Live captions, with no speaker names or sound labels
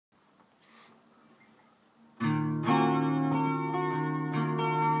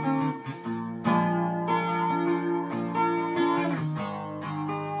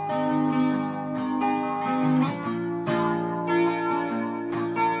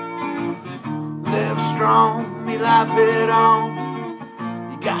strong, meet life head on.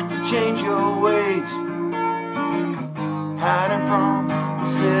 You got to change your ways. Hiding from the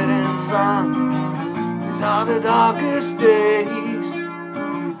setting sun, these are the darkest days.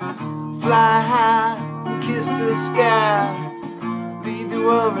 Fly high and kiss the sky, leave your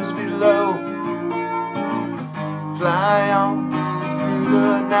worries below. Fly on through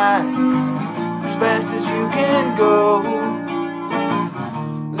the night as fast as you can go.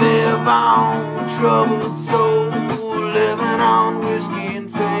 Live on, troubled soul, living on whiskey and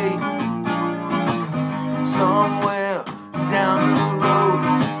faith. Somewhere down the road,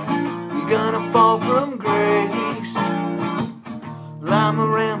 you're gonna fall from grace. Well, I'm a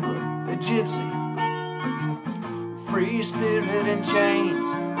rambler, a gypsy, free spirit in chains.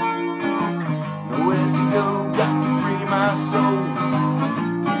 Nowhere to go, got to free my soul.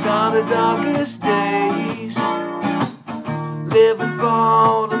 These are the darkest days. Living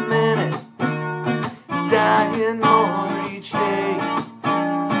for the minute, dying more each day.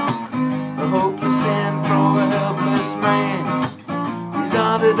 A hopeless end for a helpless man. These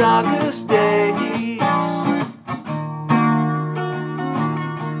are the darkest days.